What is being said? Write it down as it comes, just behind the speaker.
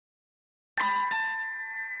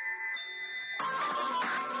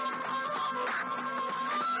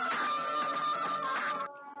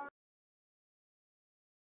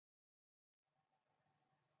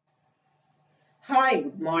Hi,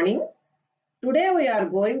 good morning. Today we are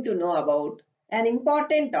going to know about an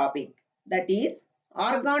important topic, that is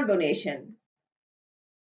organ donation.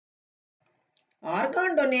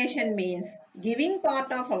 Organ donation means giving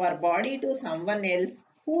part of our body to someone else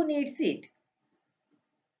who needs it.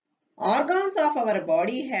 Organs of our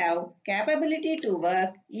body have capability to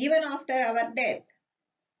work even after our death.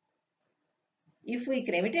 If we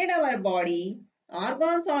cremated our body,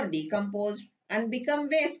 organs are decomposed and become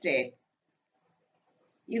wasted.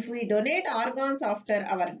 If we donate organs after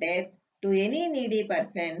our death to any needy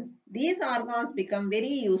person, these organs become very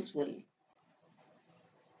useful.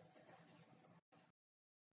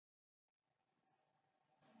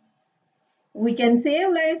 We can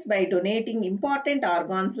save lives by donating important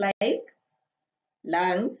organs like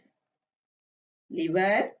lungs,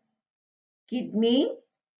 liver, kidney,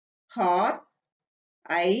 heart,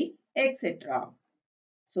 eye, etc.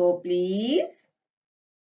 So please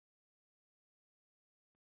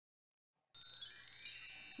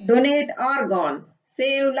donate organs,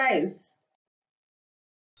 save lives.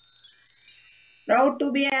 Proud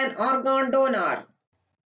to be an organ donor.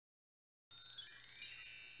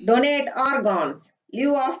 Donate organs,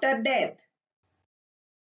 live after death.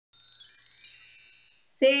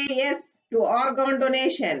 Say yes to organ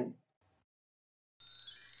donation.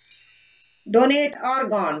 Donate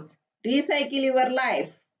organs. Recycle your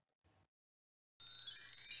life.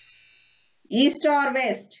 East or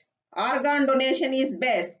West, organ donation is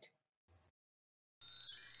best.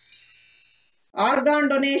 Organ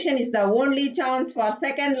donation is the only chance for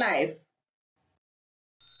second life.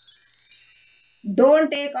 Don't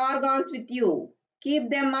take organs with you. Keep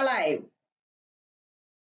them alive.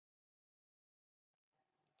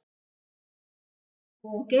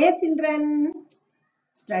 Okay, children.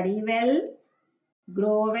 Study well,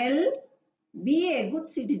 grow well, be a good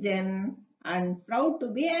citizen, and proud to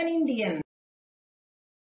be an Indian.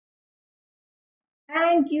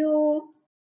 Thank you.